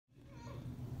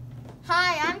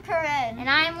Hi, I'm Corinne. And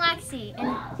I'm Lexi.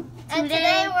 And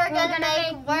today we're gonna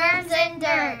make worms in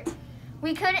dirt.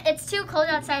 It's too cold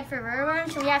outside for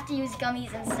worms, so we have to use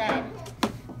gummies instead.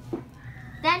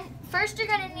 Then first you're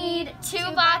gonna need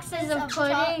two boxes of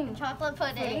pudding. Chocolate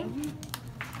pudding.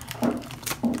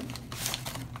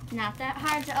 Not that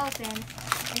hard to open.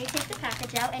 And you take the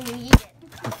package out and you eat it.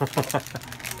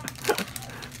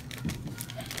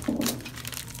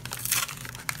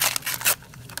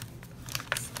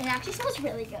 It actually smells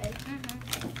really good.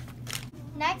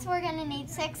 Next, we're gonna need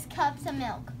 6 cups of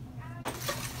milk.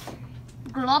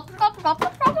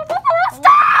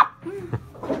 Stop!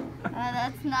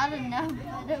 That's not enough,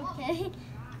 but okay.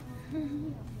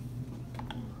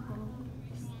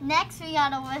 Next, we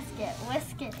gotta whisk it.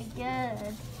 Whisk it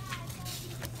good.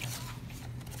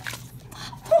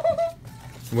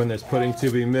 When there's pudding to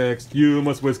be mixed, you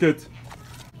must whisk it.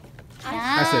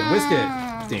 I said whisk it.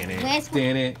 Damn it. Whisk.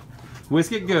 Damn it.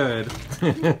 Whisk it good.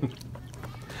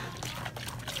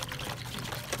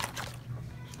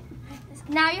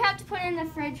 Now you have to put it in the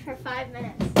fridge for 5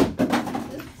 minutes.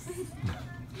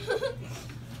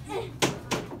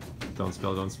 Don't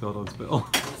spill, don't spill, don't spill.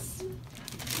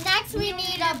 Next, we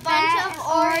need a bunch of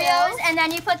Oreos. And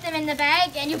then you put them in the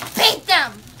bag and you beat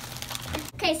them.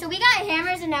 Okay, so we got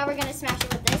hammers and now we're gonna smash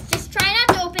it with this. Just try not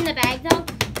to open the bag though.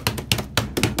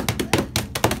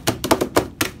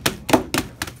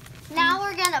 Now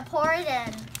we're gonna pour it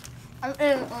in.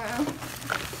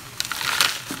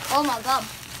 Oh my god.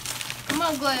 Oh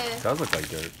my god. Does look like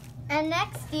dirt. And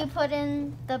next, you put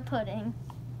in the pudding.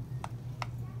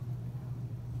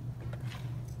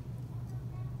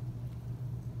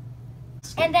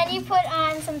 And then you put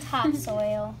on some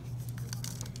topsoil.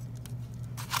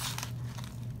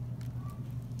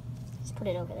 Just put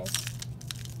it over this.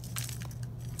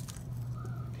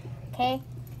 Okay.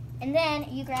 And then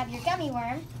you grab your gummy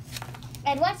worm.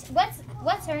 And what's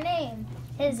her name?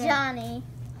 Johnny.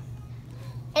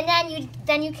 And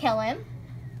then you kill him.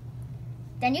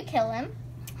 Then you kill him.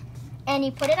 And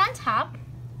you put it on top.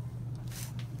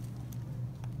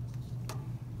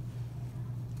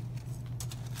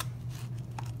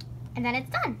 And then it's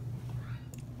done.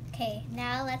 Okay,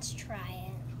 now let's try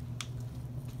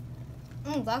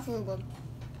it. That's really good.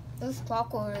 It's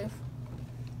chocolate.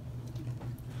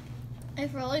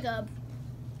 It's really good.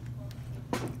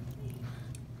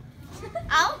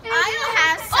 I'll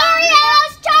have some.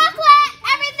 Oreos, chocolate,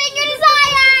 everything you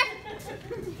desire.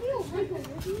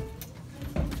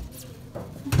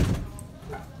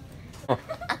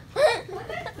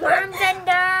 Worms and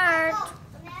dirt.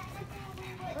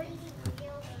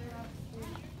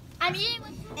 I'm eating.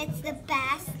 It's the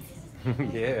best.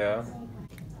 Yeah.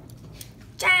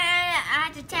 10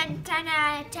 out of 10, 10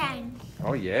 out of 10.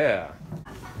 Oh yeah.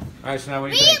 All right, so now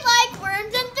what do you We think? like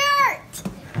worms and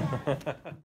dirt.